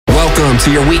Welcome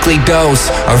to your weekly dose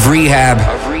of rehab.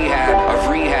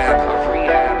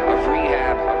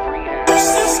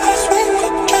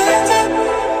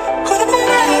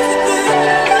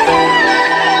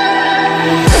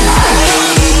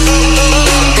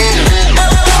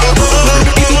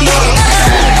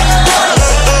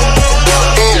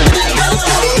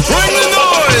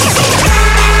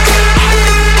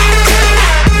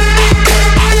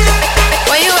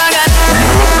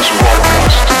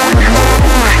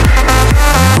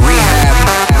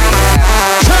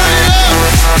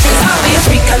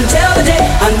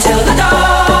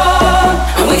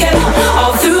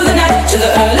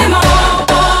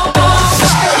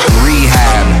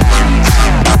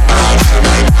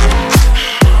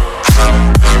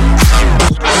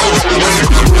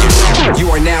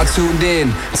 Tuned in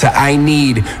to I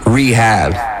Need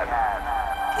Rehab.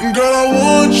 Girl, I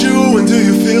want you until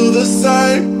you feel the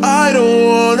same. I don't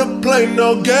wanna play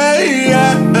no games.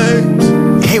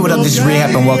 Hey, what up? This is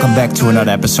Rehab, and welcome back to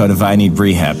another episode of I Need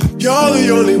Rehab. You're the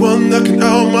only one that can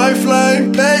out my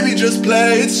flame. Baby, just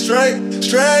play it straight.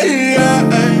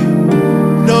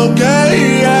 No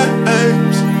games.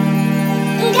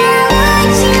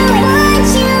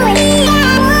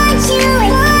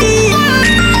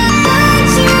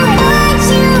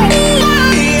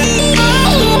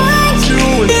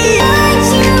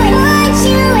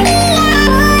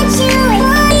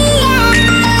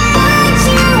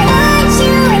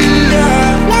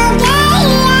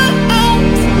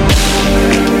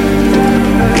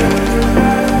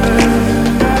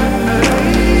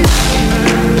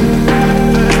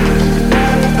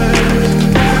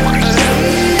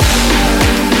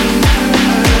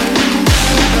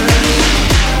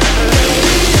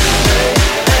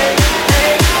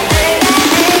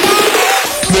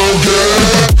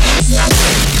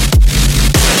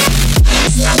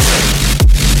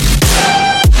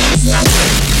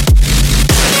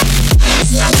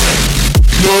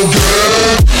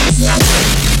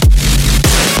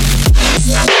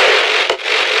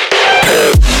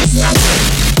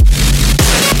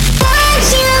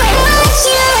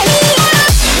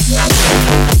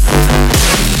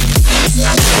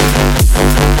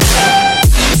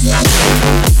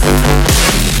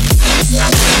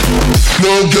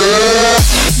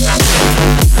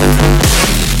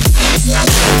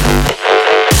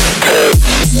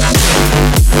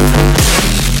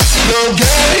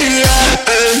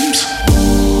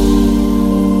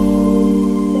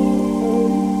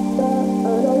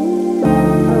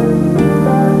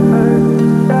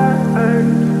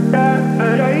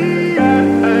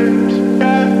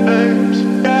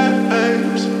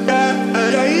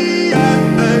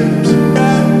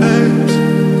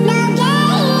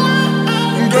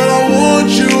 Girl, I want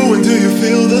you.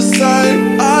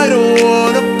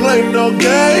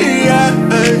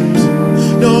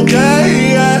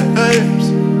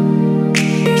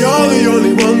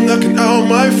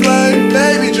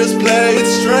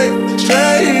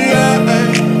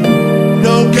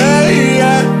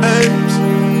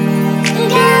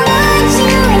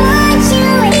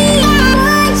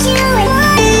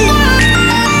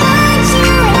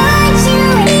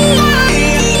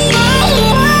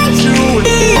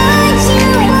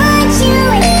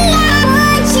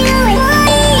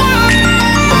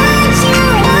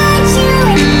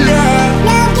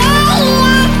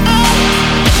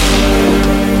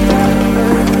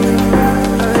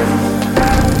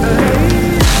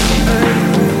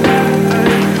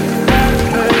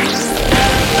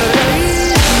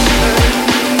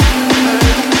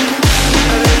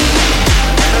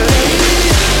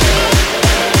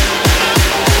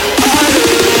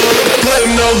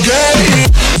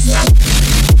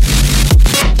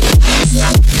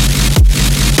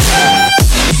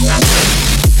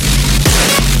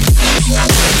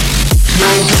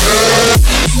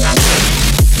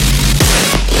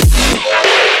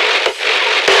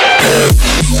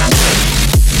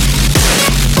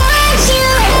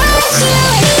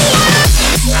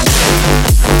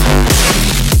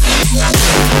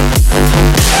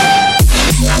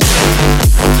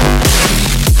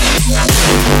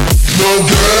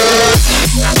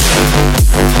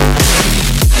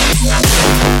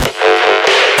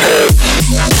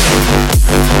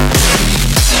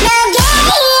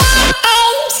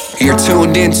 You're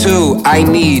tuned into I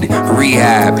Need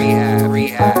Rehab.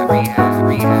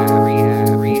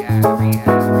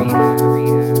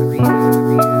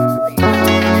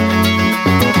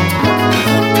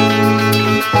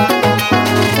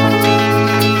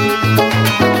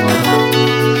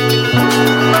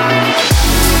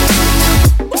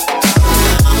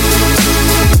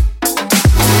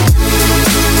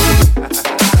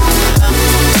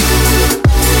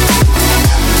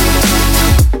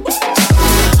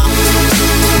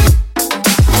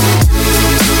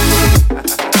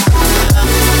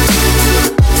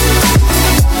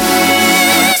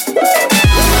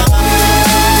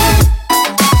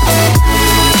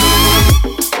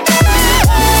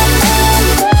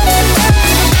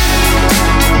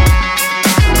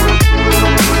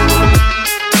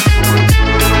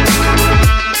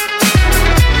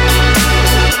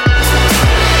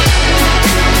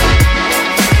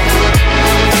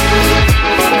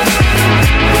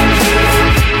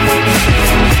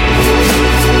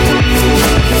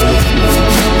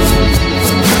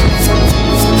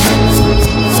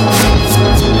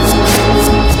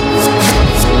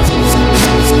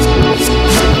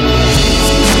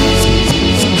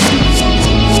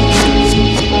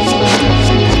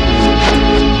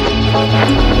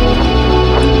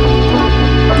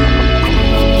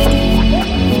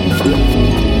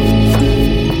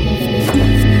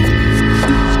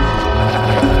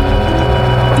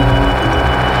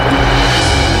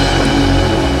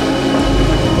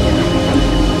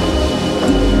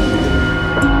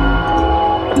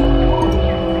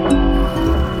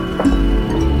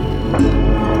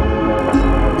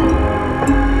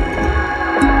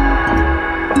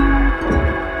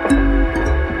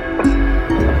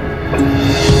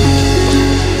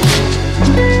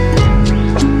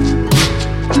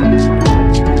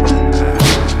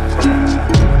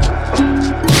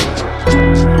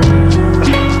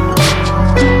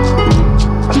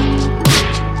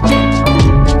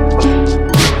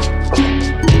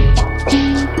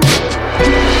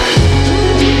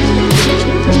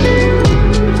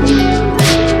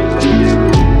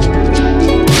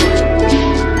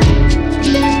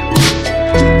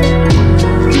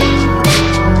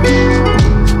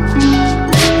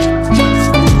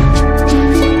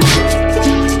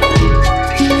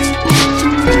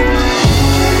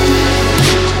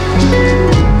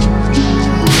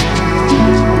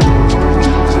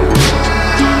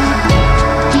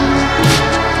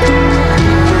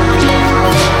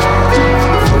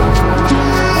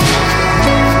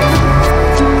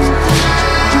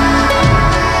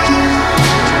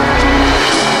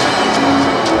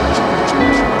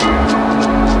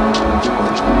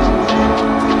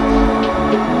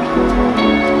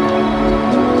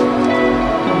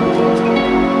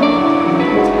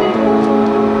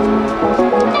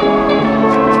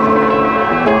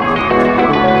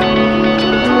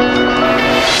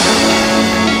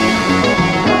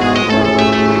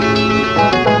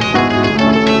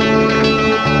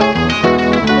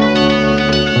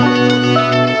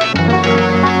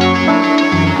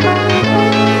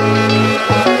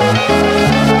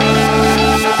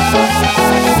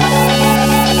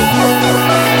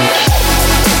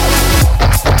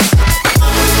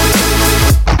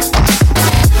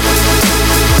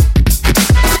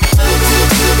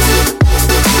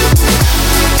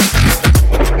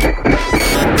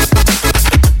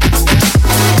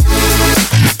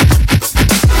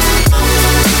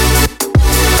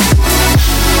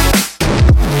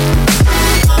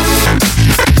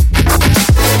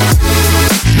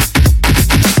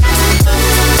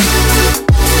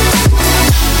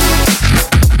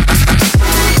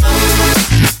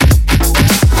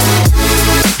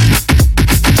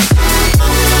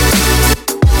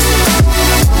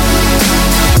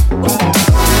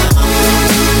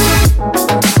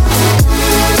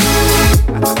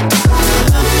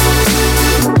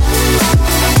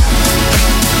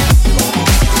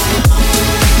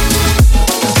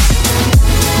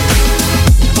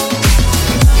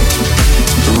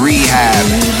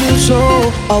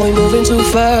 So, are we moving too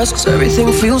fast? Cause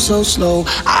everything feels so slow.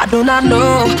 I do not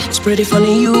know, it's pretty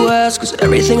funny you ask. Cause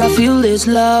everything I feel is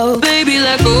love. Baby,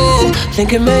 let go,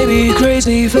 thinking maybe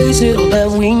crazy. Face it, all that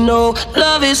we know.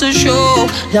 Love is a show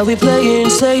that we playing,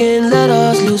 saying let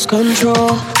us lose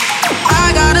control.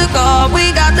 I got a car,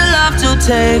 we got the love to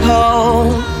take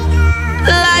home.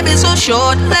 Life is so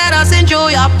short, let us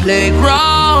enjoy our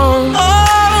playground.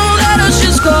 Oh, let us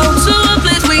just go to a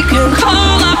place we can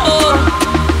call our home.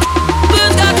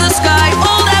 Birds got the sky,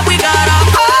 all that we got are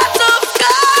hearts of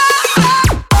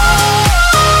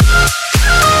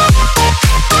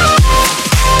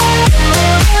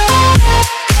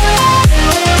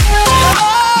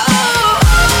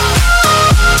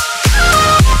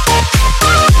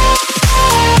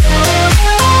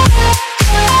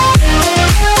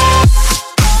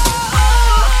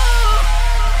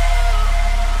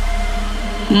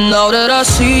Now that I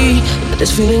see that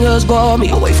this feeling has brought me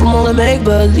away from all the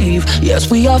make-believe.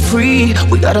 Yes, we are free,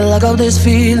 we gotta lock out this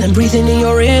feeling, breathing in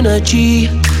your energy.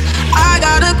 I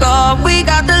got a car, we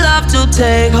got the love to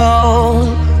take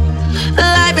home.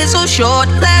 Life is so short,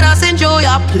 let us enjoy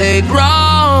our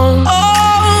playground.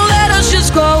 Oh, let us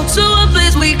just go to a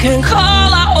place we can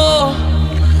call our own.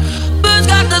 Birds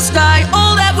got the sky,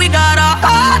 all that we got are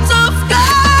hearts of God.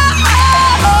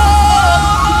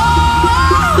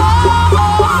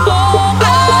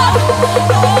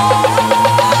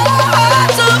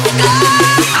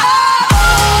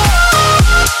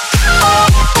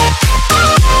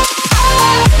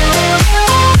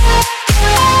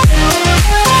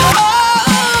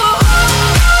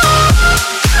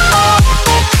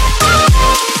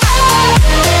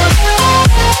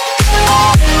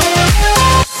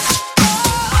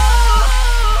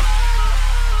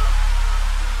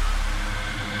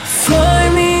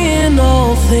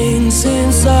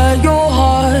 Inside your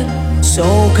heart, so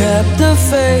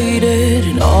captivated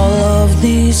in all of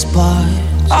these parts.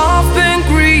 I've been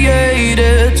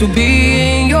created to be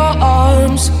in your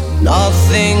arms.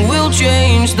 Nothing will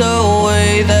change the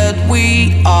way that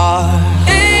we are.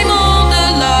 Aim all the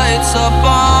lights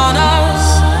upon us,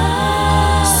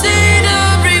 see the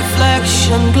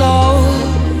reflection glow.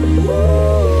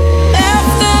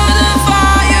 After the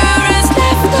fire has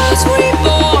left us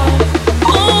reborn,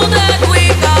 all that we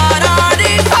got are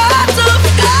these hearts of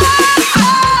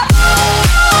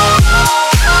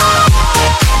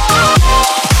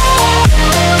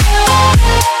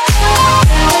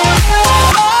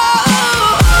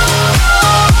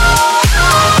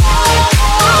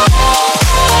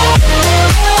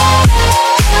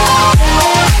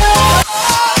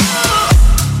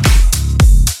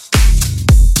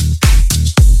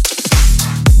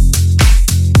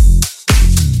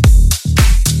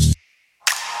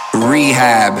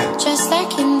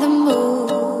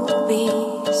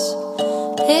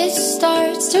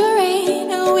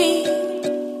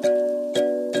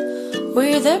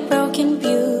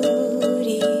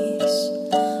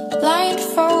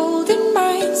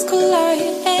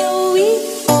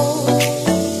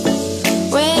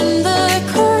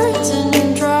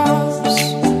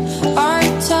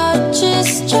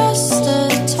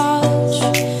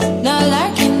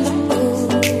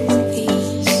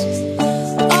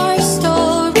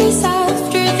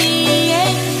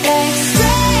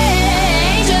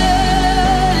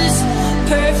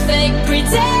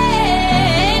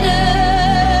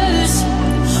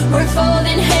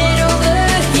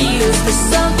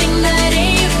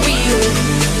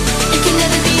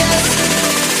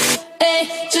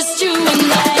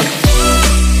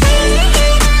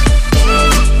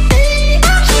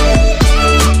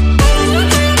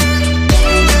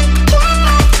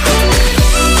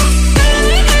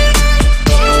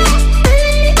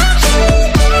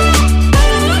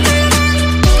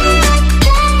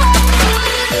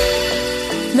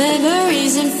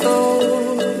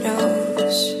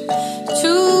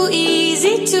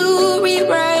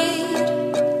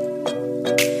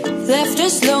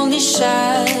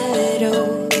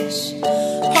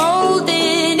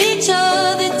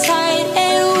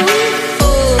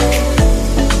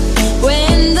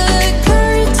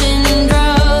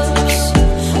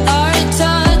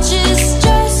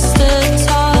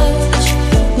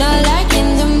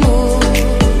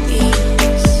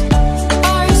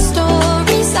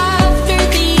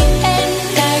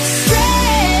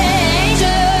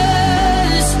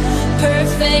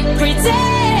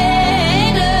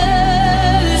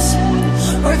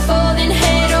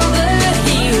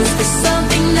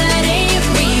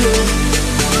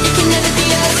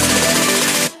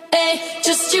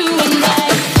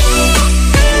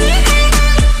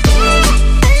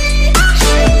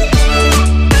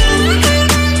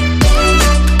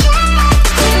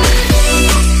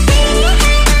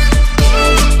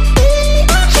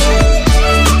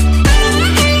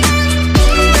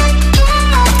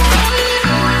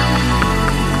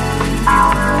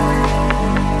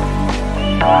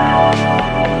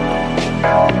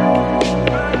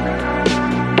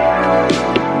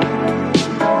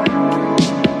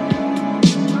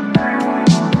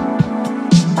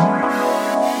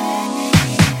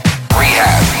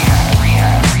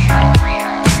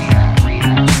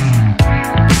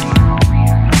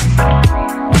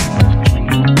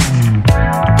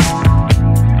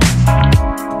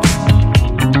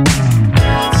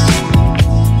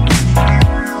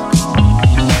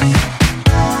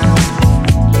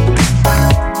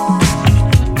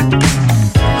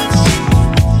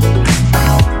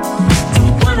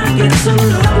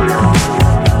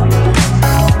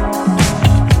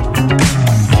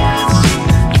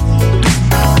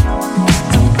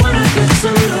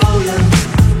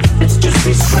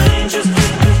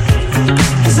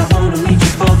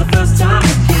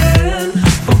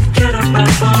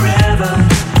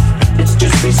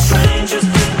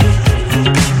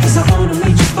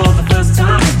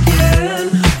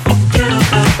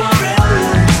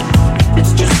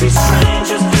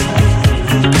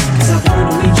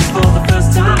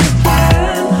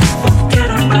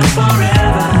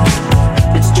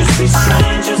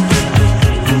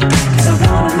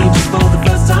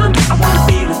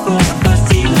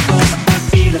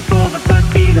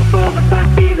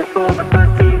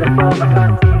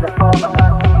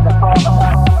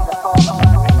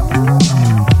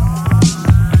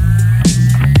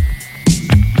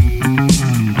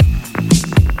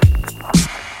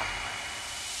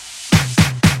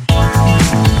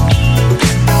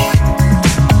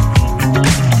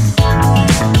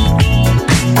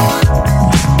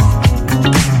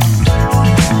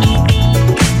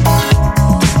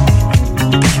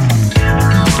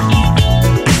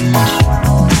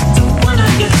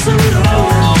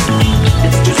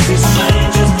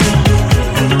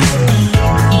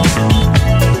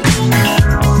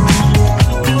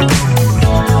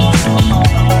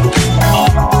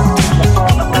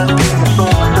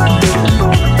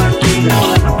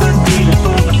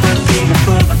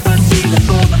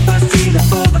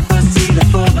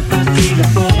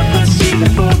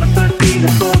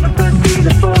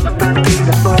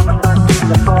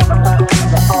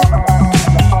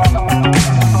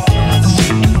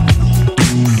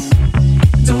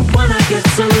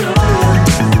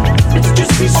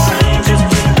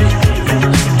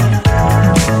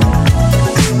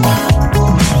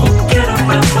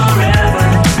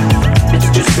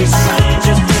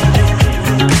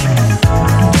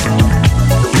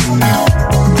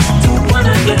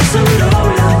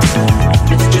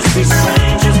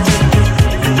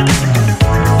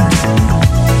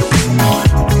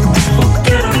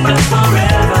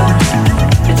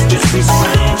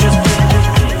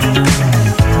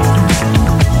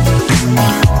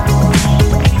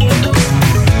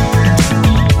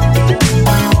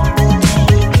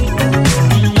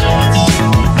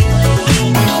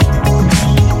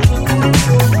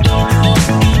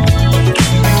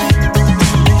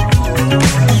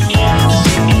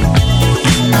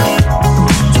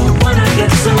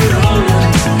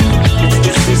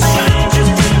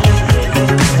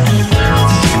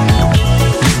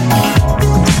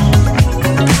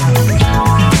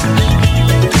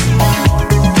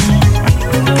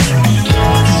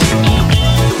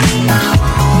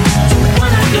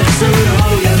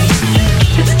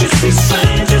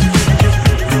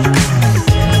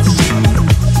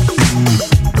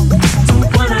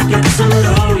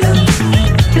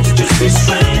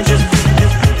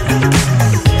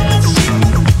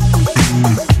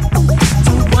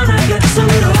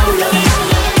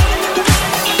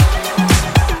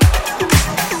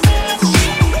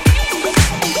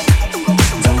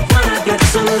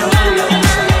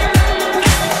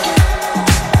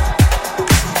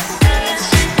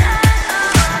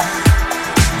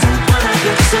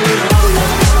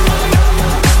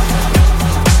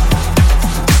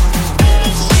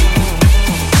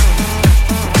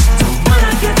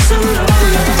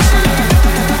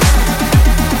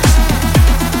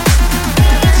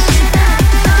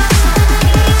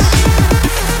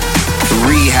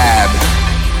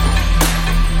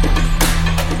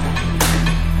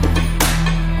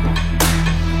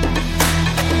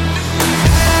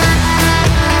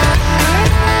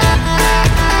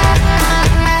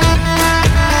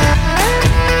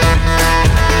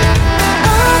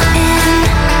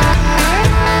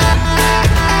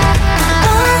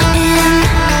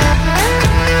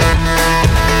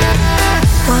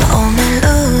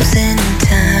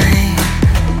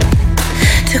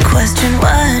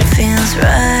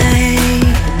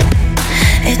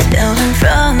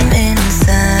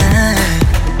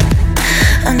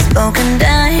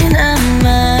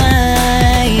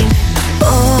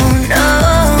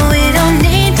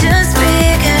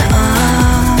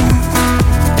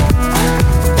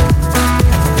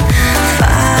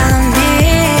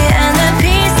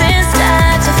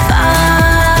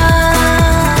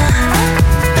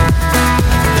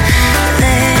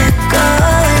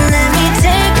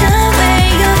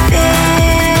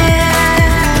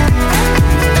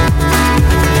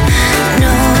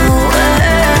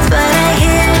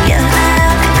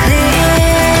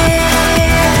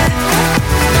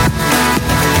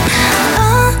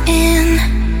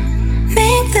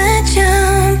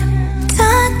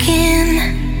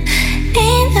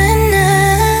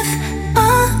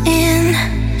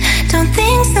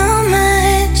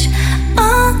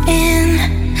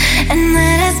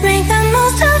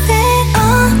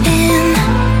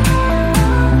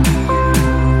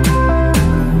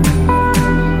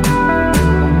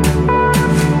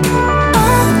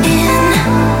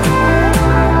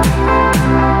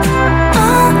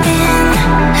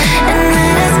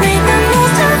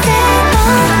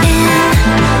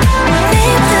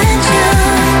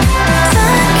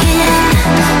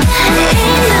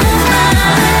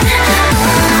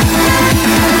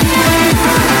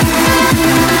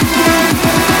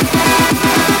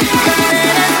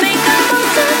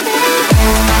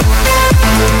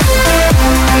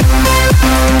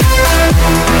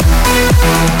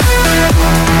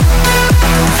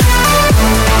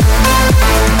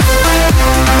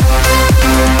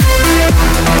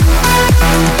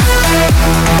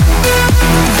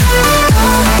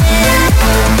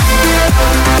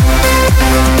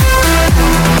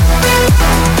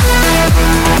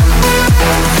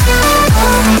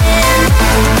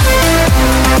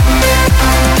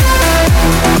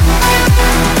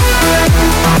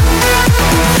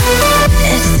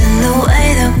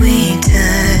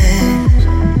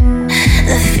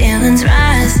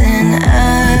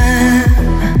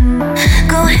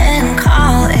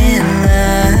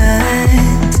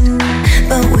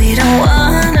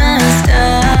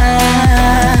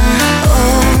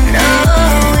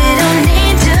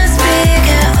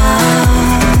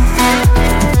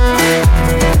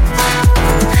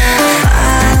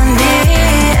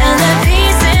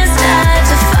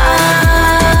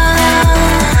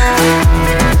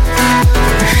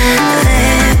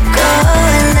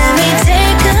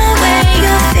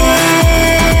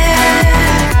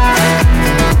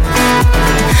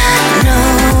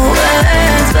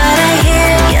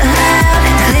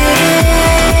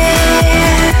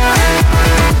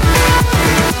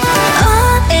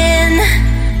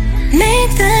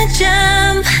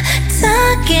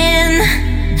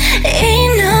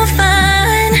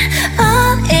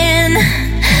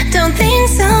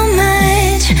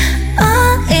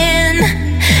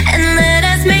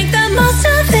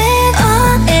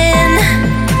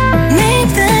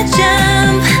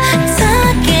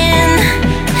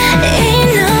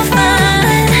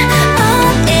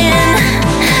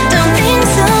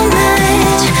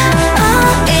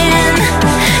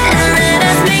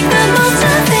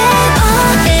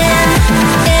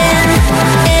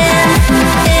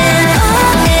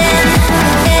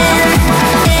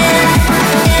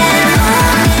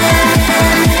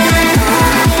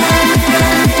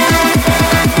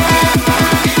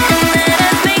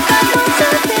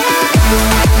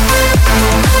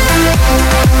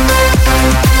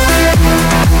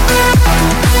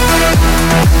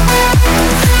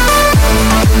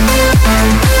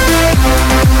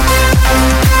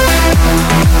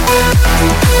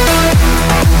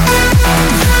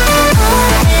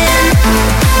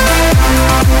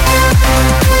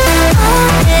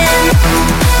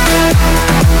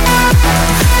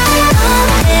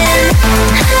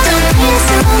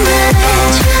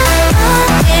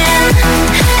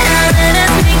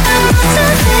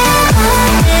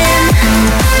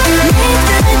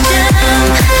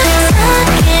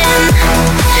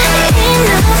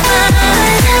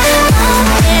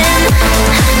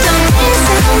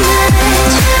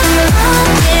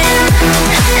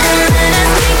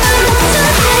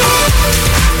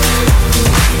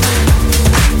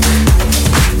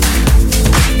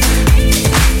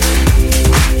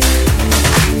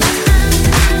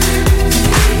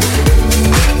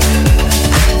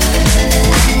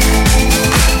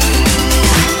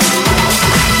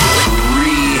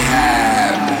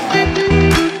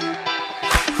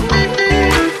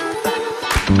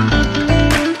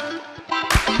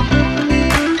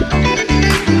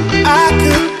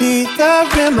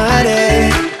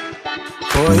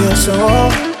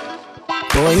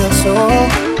for your soul.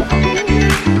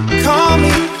 Call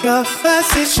me your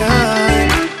physician.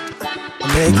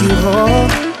 I'll make you whole,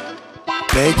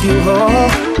 make you whole.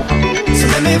 So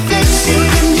let me fix you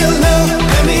in your love.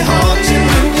 Let me haunt you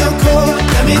when you're cold.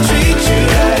 Let me treat you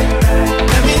right.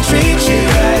 Let me treat you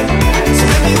right. So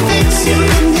let me fix you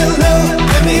in your love.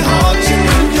 Let me haunt you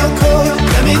when you're cold.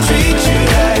 Let me treat you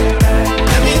right.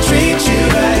 Let me treat you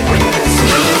right. So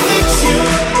let me fix you.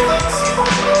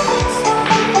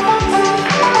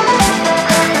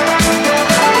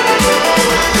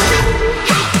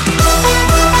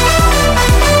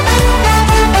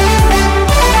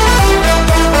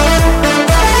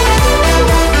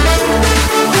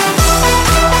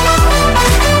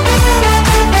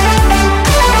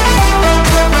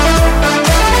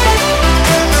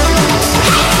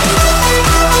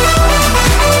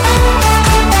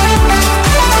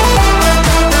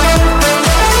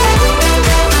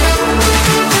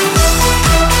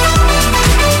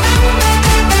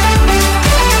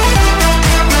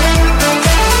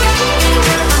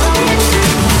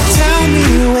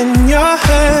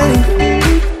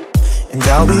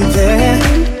 I'll be there,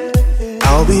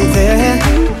 I'll be there.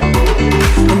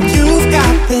 When you've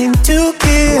got things to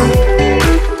give,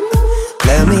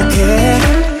 let me care,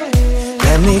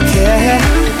 let me care.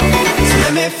 So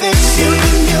let me fix you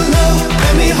in your love.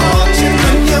 Let me haunt you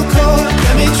when you're cold.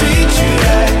 Let me treat you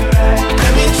right,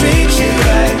 let me treat you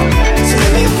right. So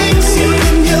let me fix you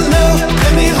in your love.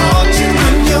 Let me haunt you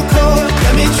when you're cold.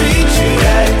 Let me treat you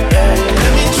right,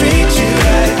 let me treat you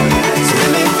right. So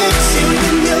let me fix you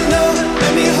in your love.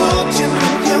 Let me hold you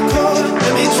when you're cold.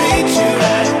 Let me treat you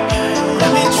right.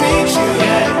 Let me treat you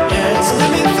right. So let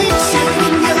me fix you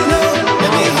when you're low.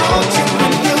 Let me hold you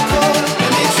when you're cold.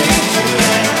 Let me treat you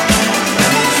right.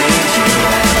 Let me treat you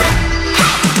right.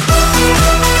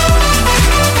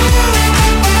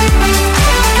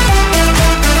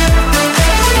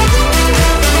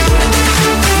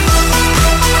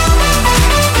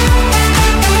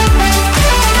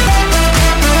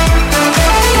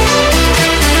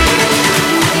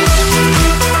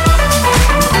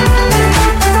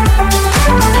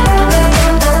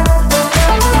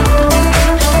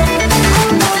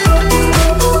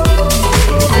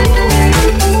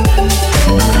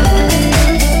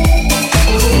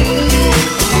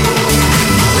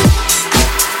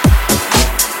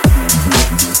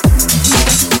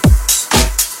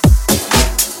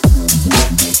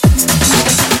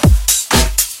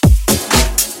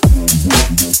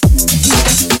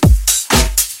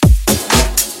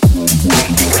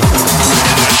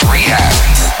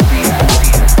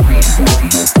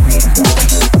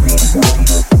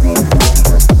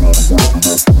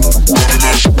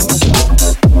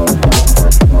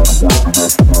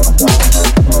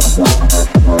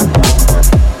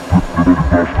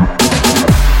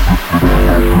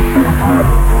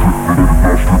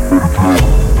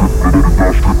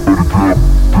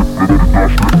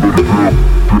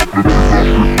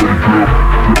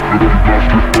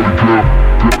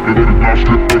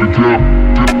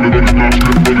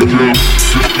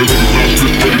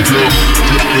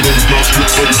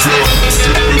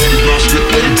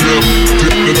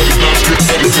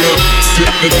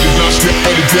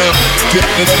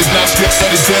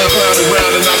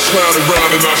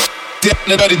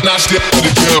 Let it not step on the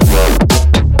jump.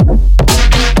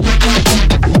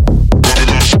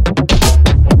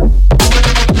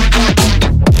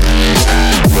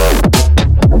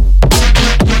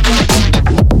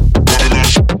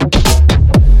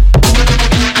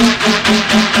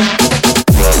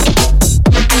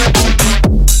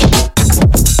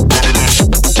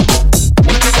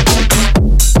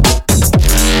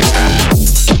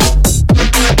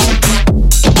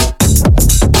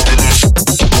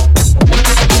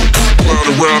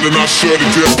 And I shut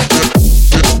it down.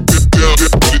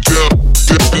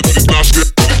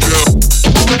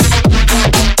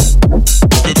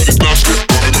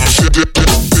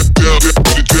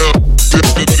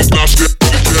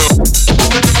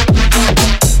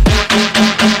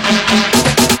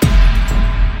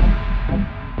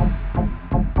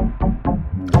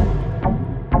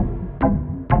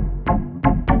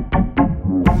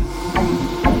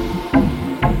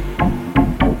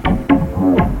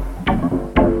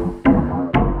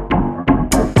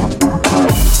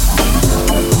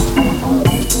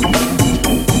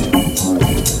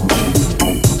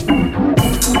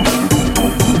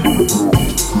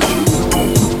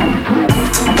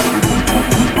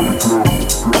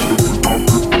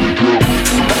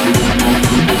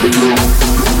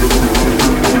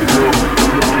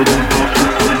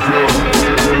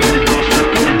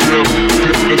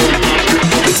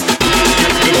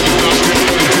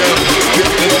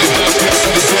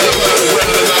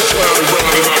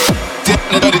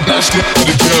 let it not step to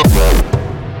the jump.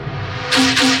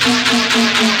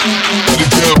 To the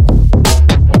jump.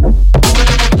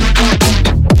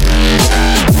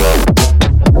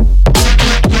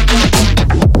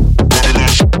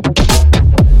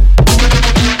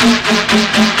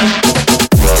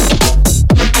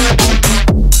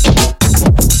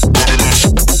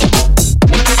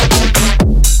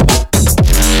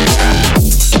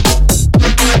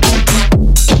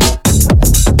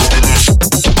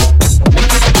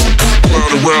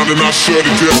 And I shut it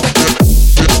down.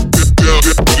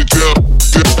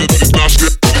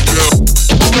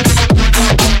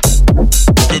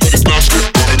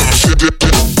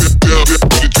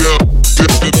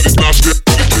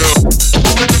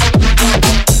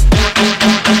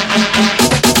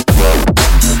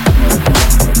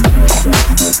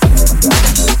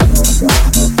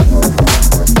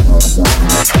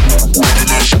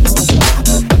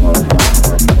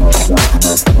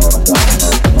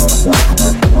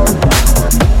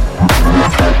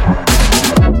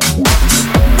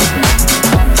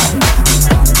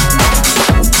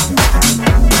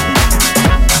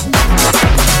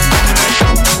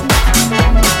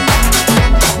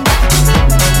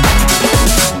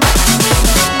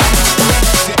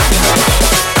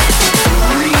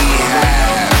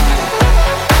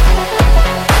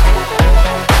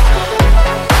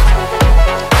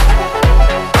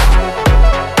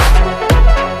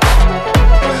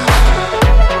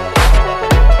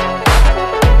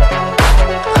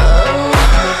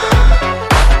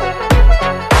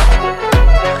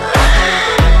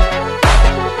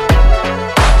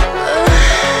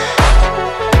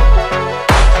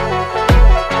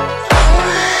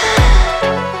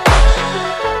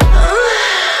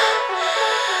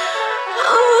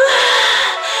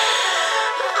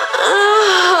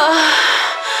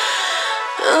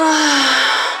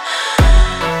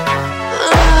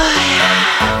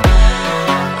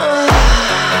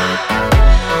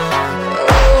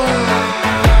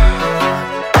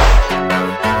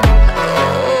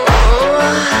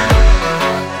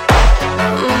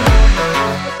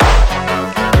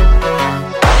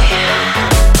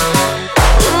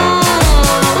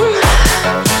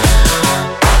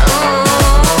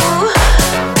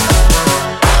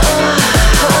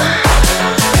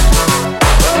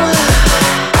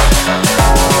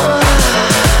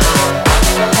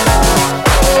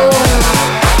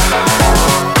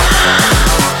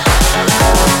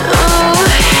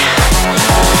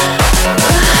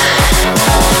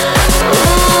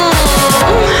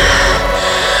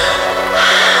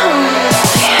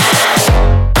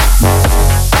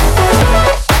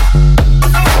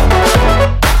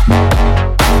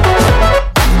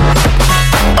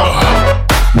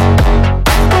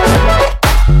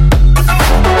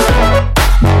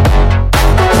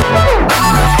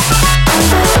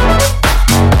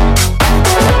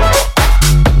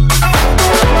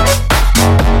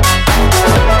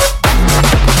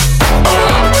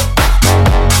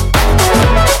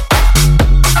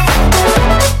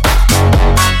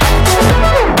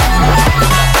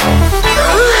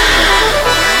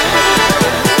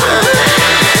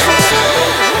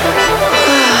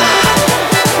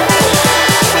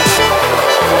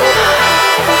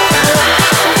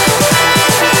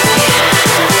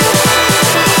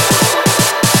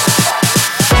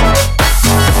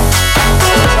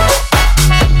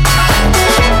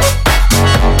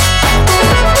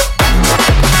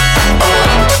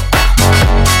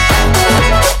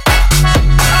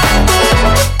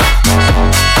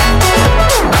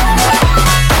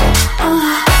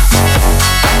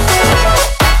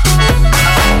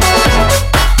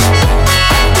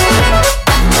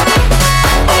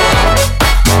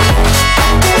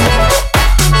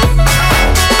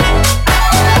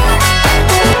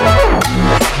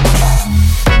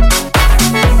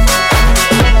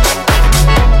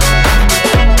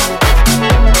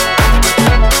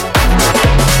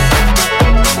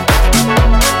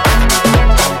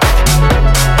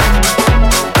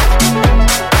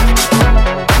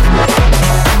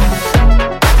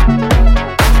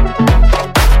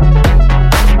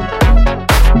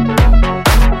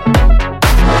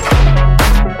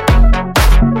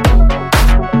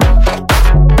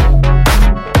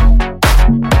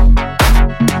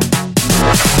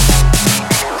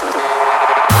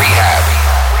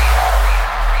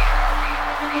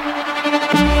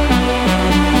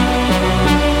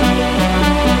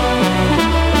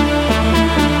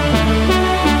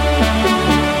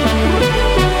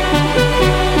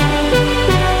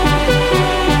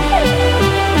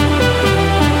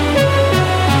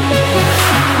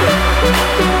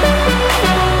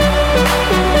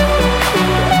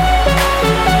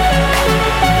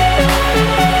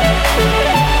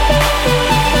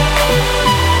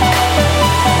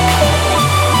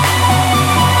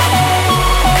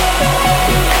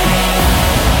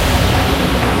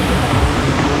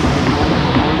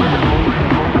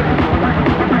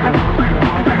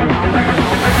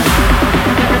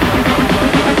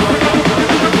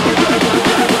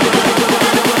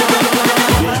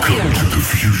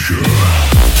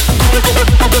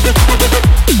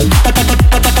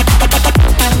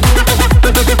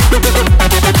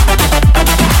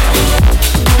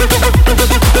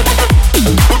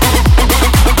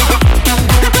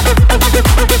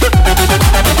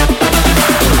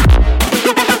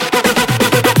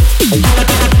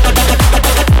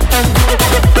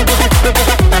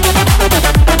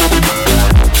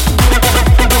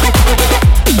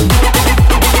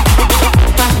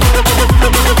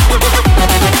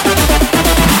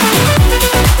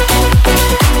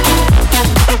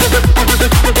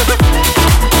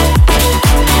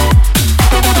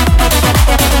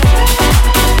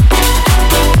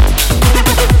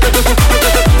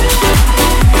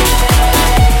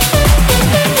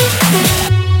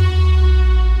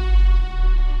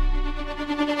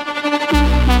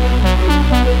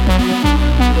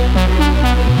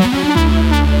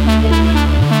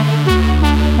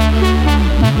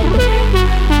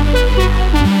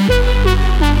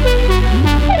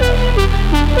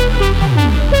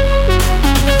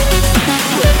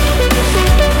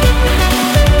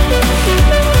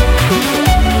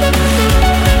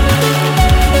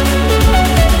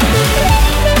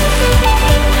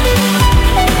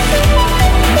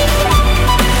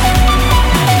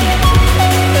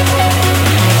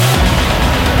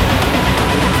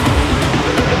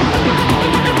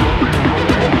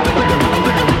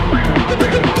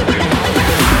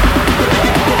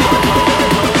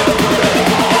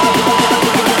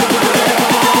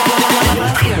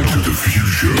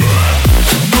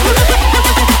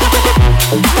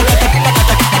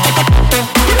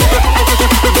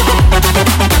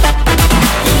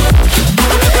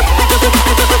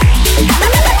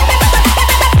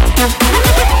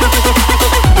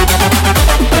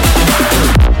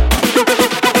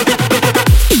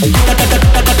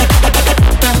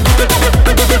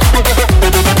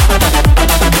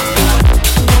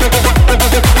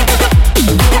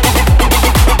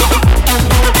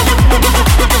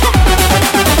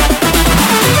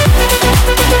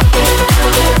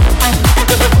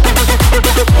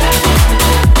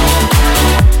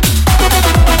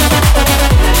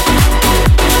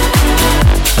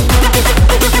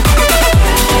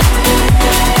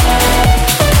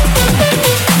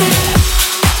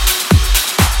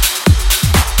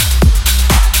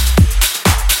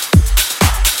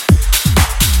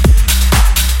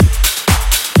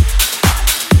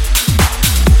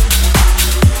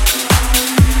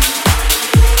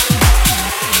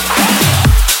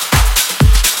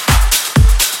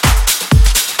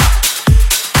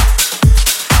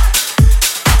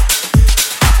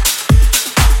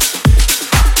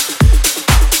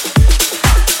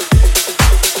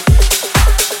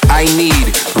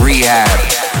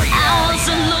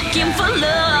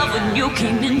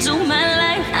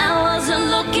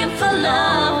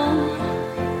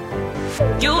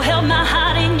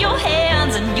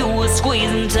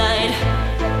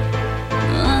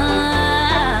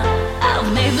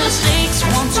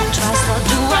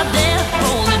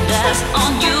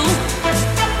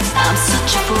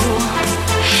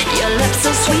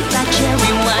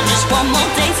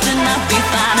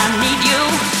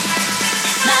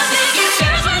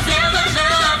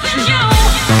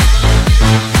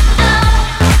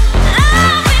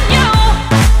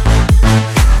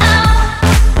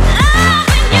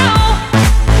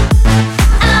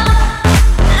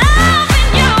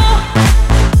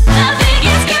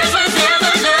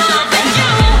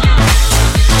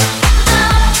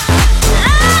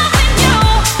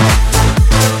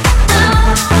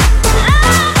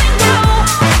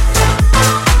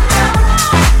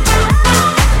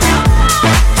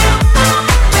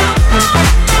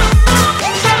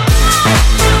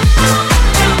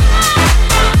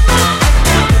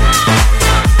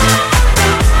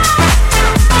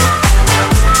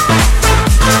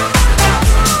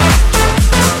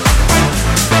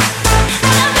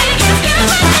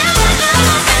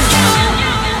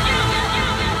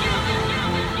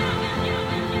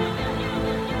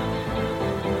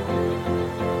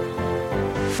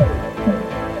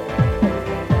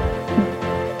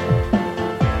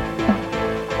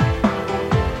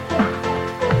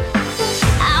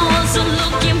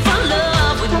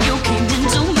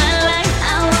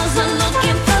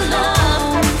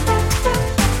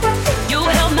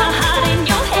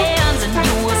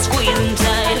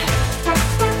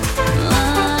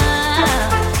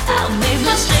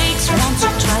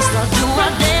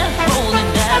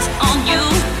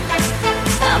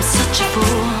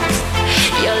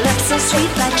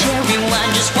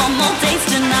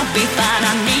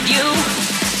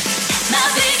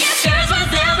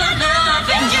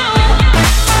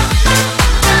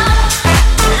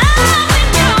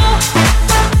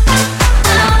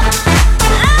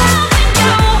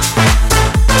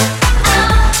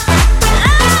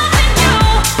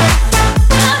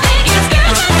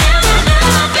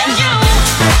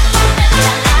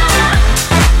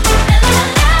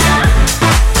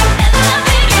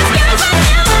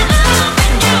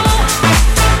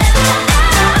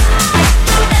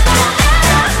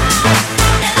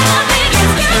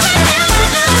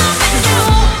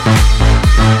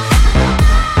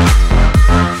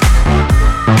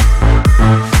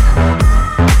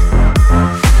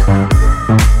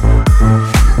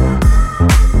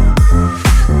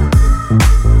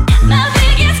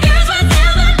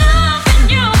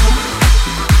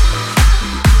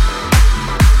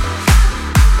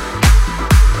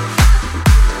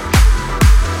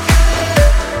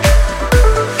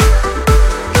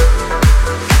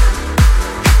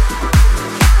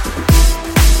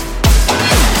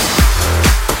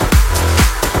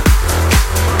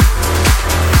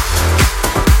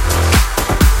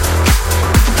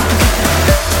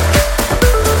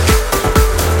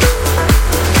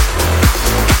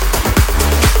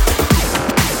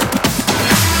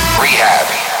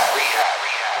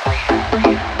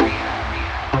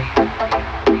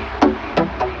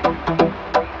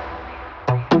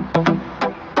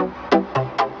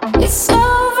 It's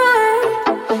over,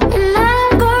 and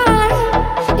I'm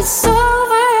gone. It's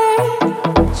over.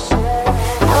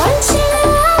 I want you to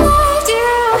know I loved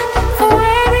you for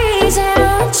a reason.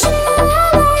 I want you to know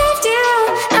I loved you,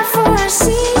 not for a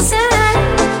season.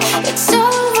 It's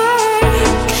over,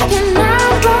 and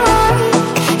I'm gone.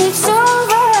 It's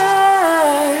over.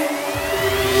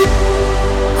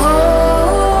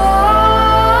 Oh,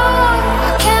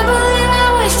 I can't believe I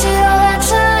wasted all that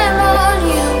time on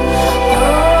you.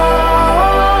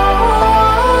 Oh,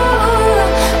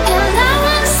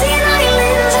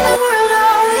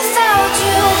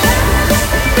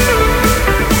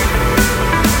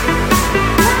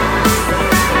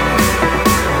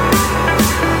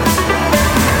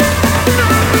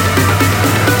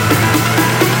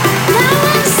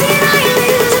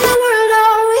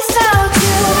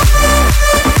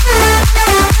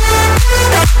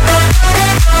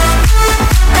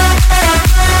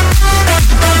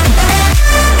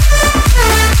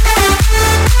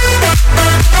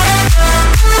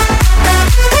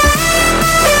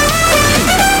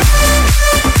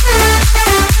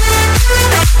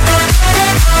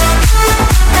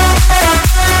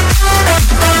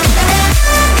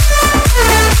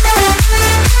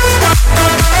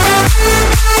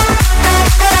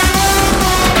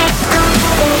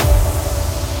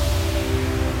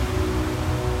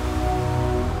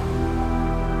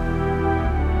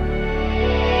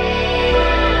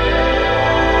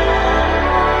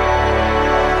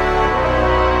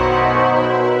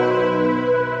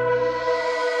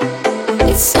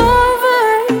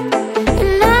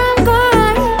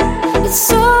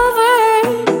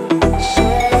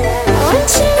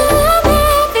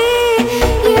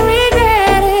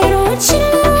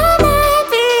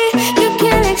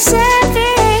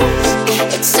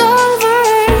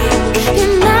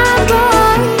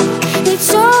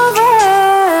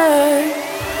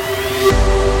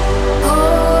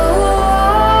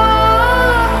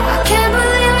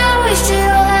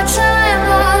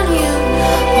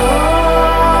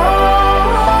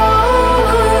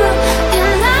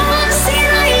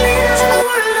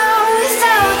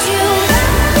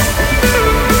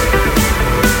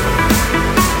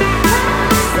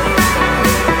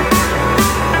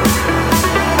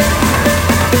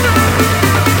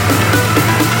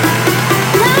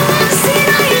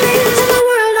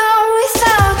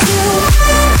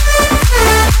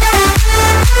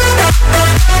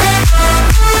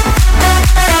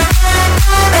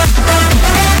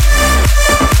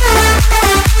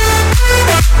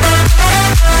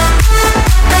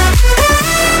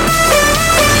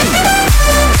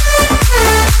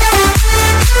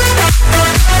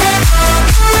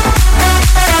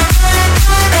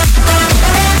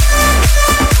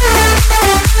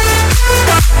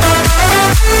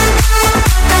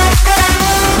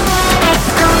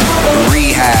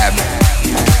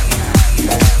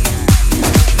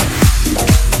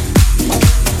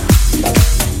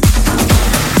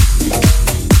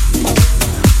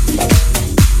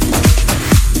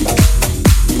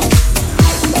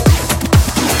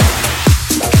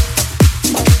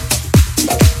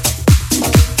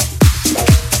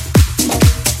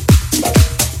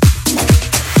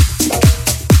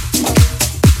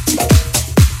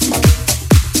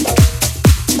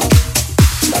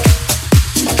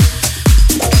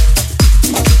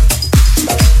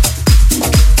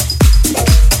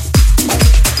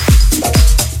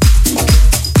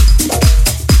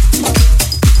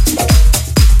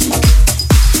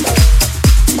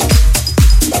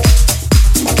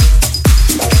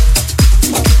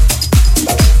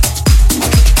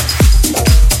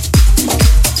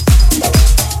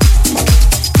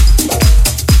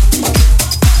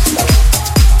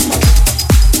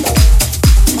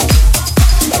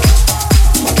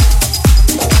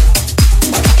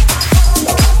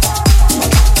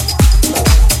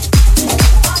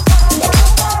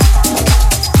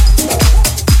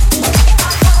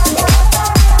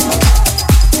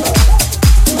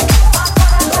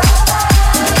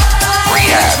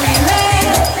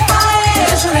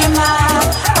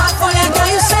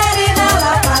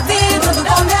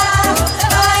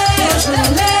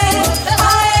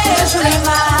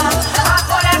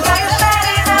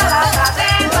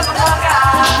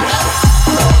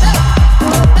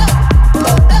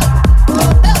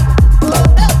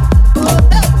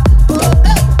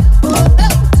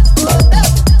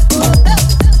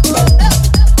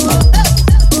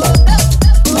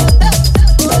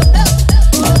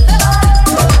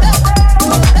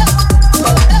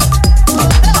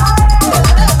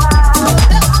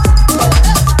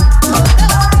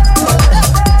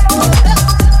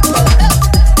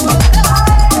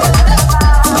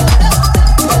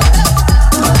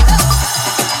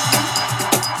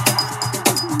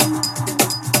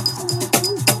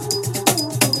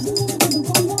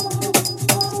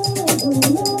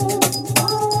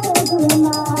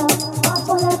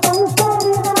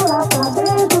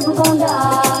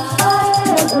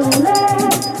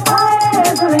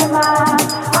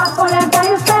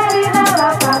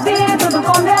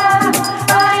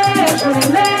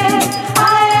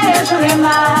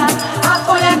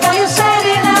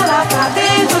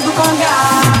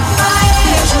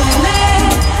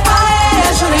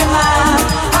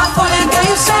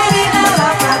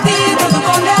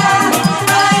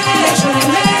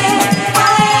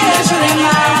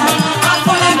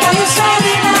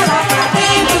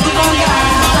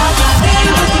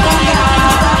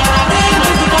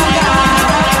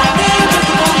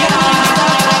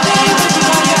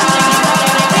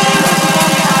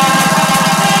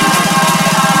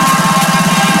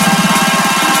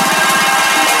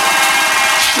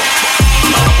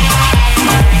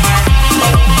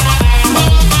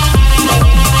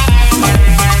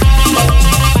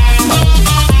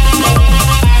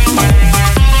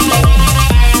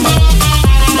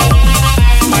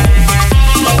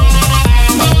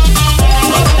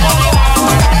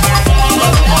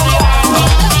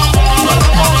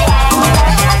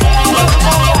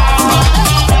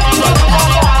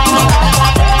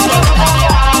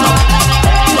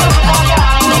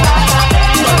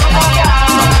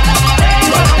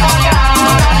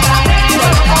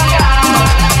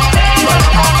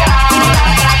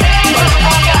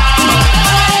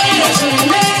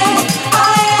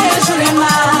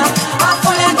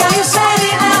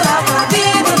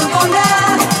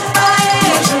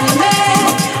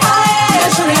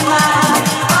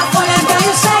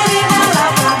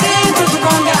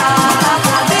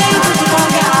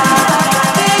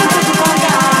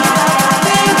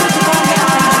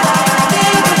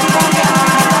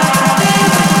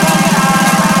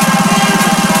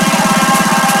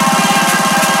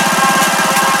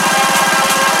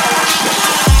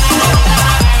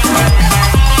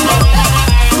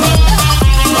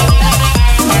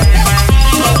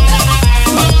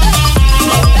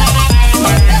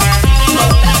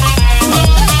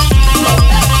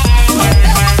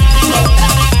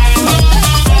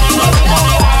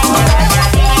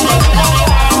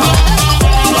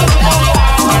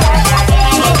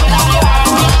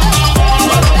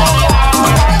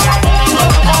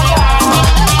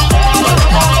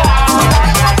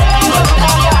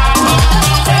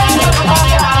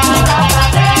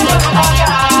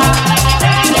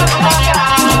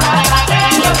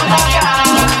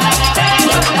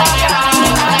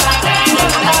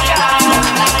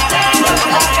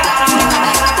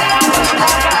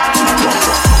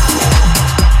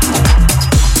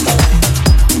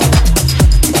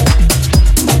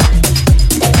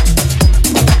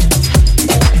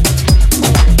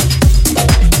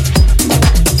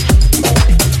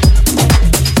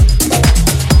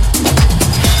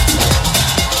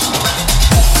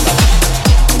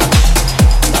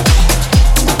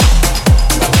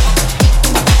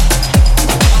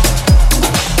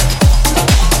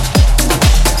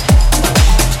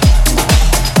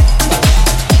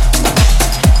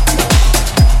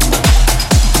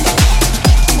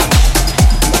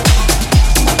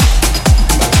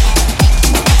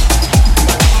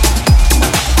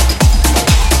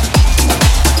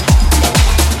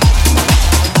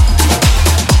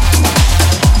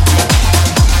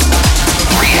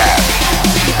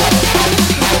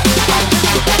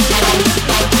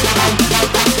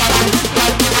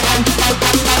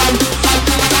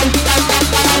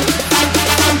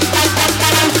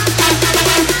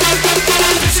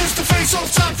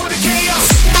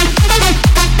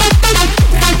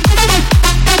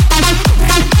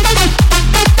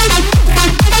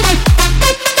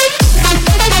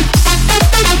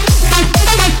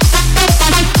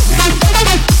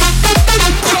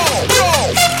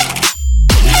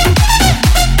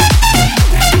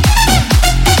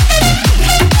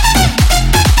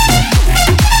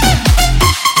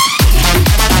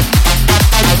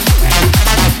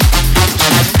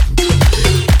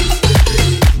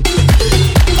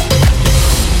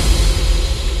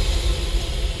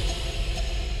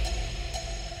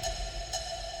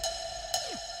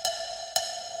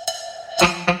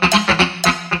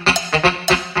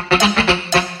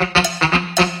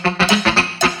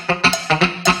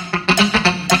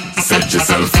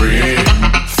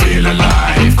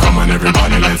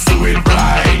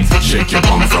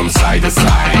 side to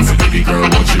side. So baby girl,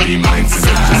 won't you be mine tonight?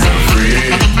 Set yourself free,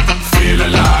 feel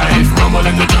alive. Rumble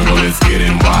in the jungle, it's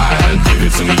getting wild. Give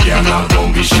it to me, yeah, now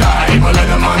don't be shy. But let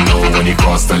a man know when you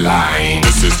cross the line.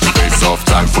 This is the face-off,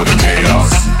 time for the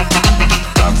chaos.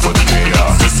 Time for the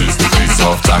chaos. This is the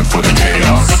face-off, time for the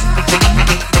chaos.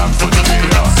 Time for the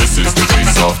chaos. This is the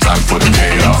face-off, time for the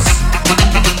chaos.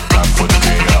 Time for the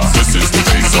chaos. This is the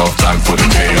face-off, time for the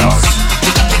chaos.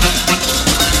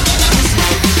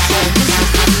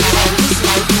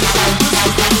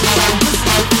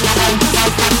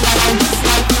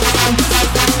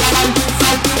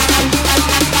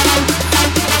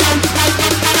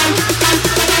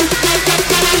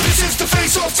 This is the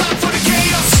face-off, time for the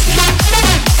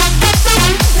chaos.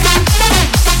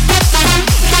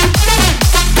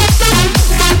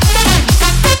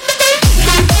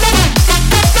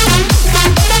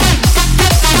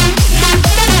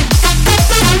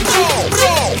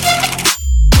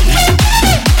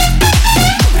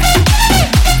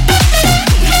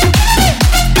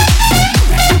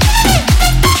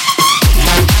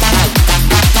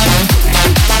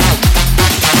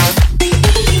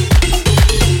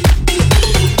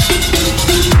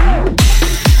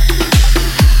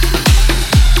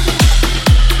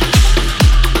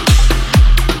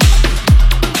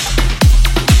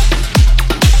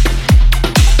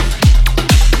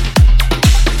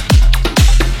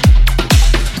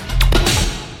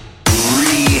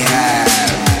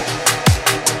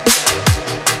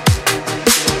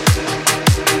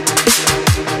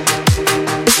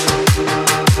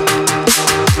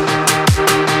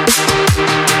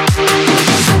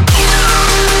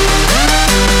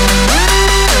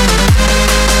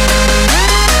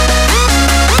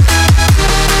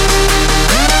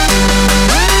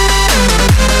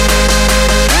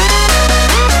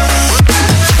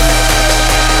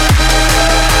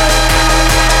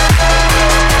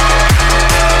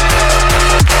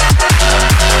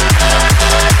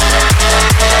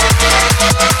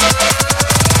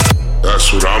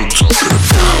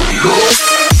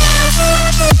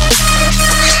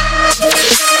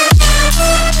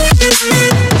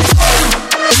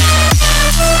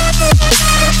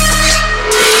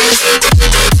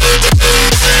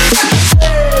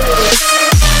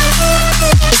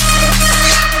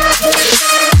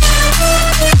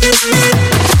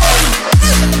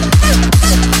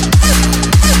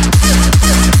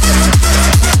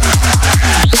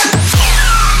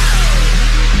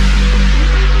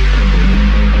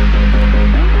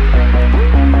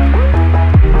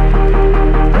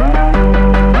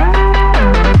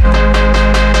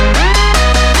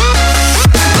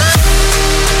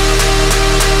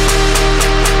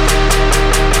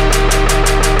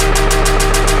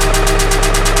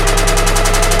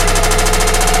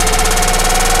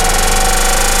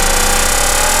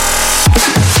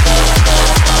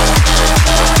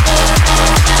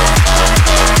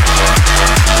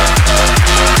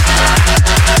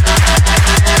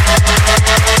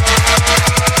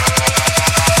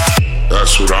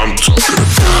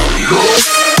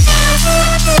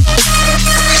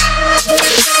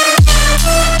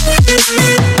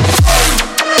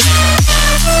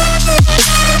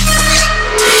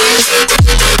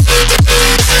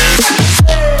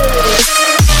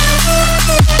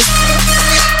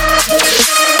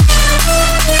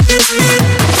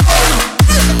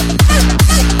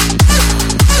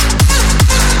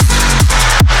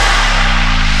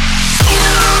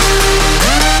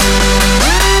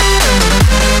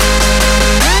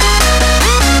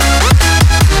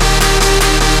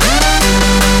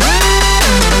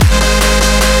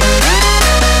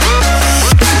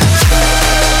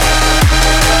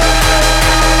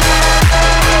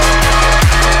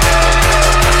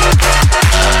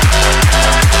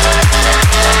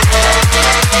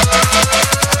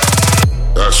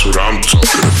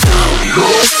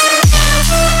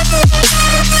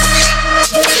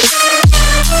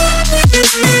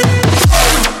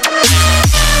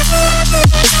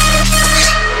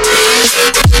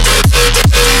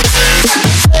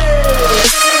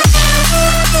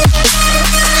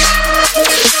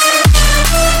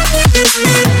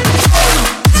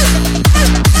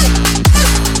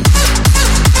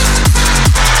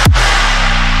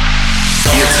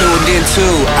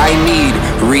 I need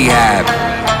rehab.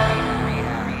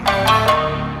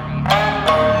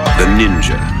 The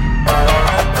ninja.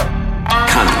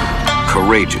 Cunning,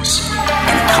 courageous,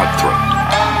 and cutthroat.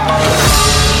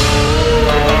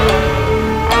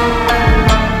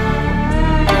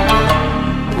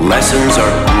 Lessons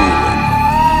are grueling.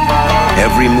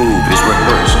 Every move is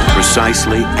rehearsed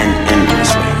precisely and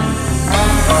endlessly.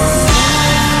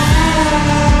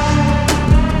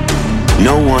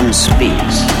 No one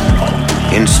speaks.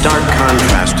 In stark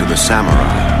contrast to the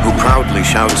samurai, who proudly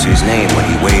shouts his name when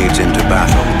he wades into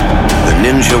battle, the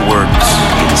ninja works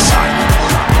in silence.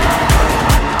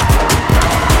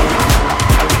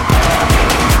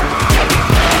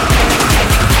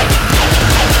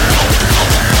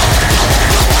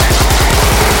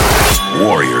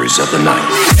 Warriors of the night.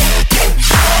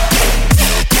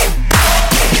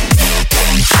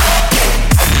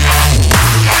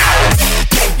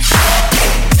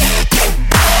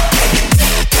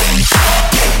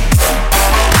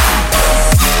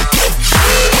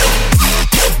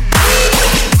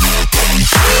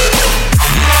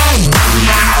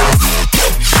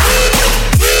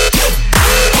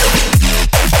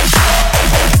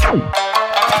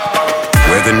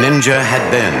 Where the ninja had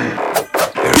been,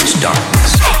 there is darkness.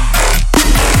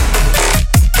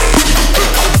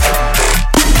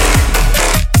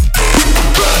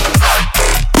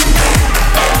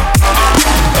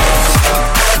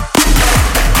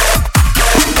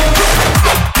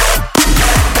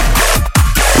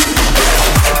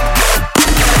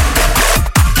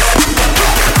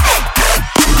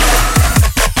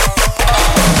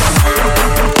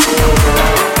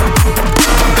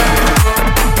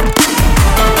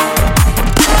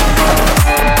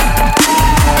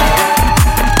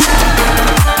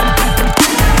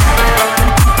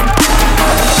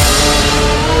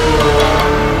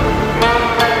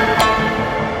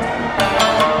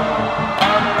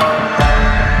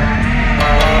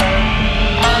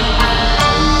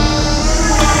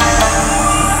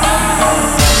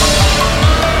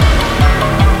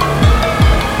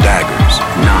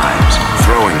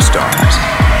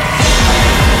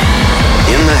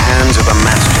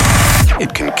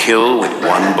 Kill with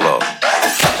one blow.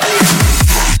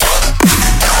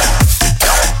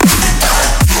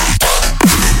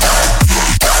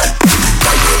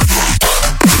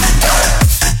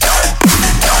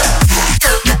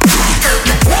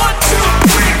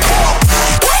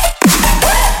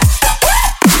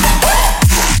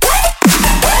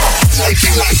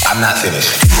 I'm not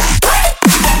finished.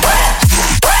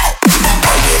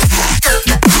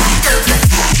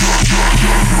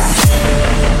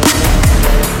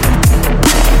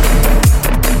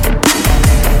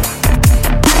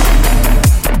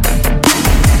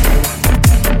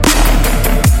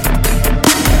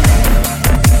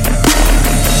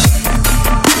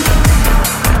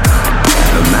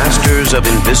 Of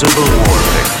invisible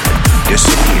warfare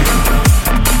disappear,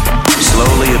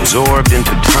 slowly absorbed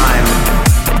into time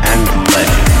and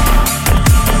legend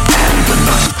and the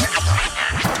night.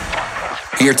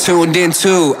 You're tuned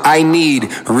into I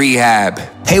Need Rehab.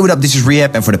 Hey, what up? This is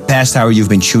Rehab, and for the past hour, you've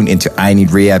been tuned into I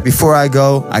Need Rehab. Before I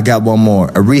go, I got one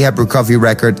more, a Rehab recovery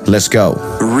record. Let's go.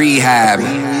 Rehab.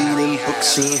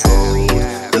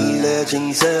 The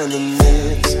legends and the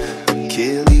myths,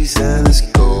 Achilles and his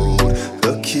gold,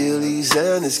 Achilles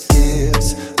and his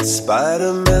gifts,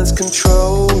 Spider-Man's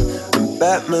control, and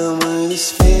Batman with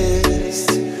his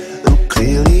fist. And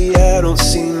clearly I don't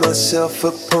see myself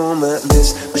upon that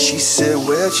list. But she said,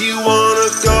 where'd you wanna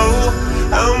go?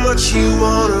 How much you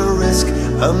wanna risk?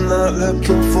 I'm not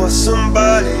looking for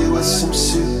somebody with some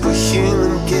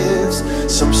superhuman gifts,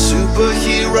 some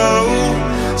superhero,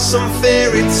 some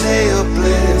fairy tale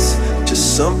bliss.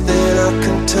 Just something I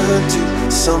can turn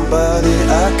to, somebody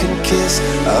I can kiss.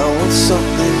 I want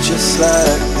something just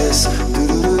like this.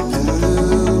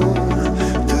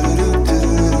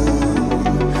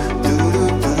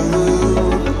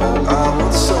 I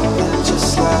want something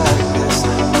just like this.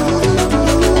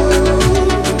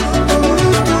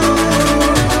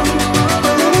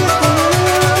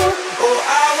 Oh,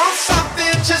 I want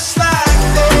something just like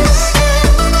this.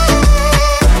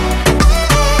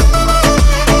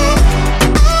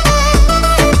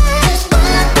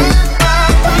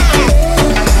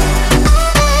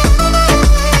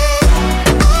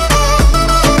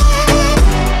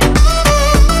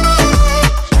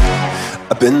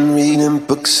 Been reading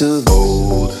books of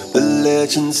old, the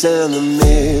legends and the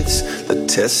myths, the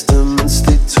testaments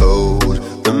they told,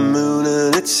 the moon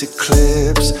and its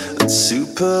eclipse, and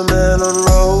Superman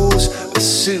unrolls a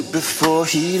suit before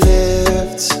he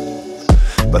lived.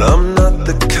 But I'm not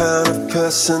the kind of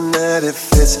person that it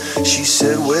fits. She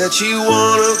said, where'd you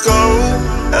wanna go?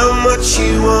 How much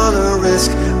you wanna risk?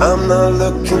 I'm not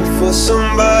looking for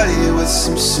somebody with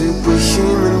some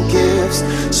superhuman gifts,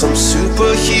 some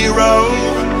superhero,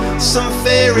 some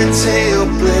fairy tale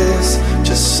bliss.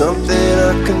 Just something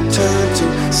I can turn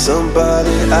to,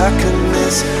 somebody I can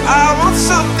miss. I want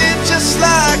something just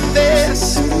like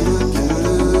this.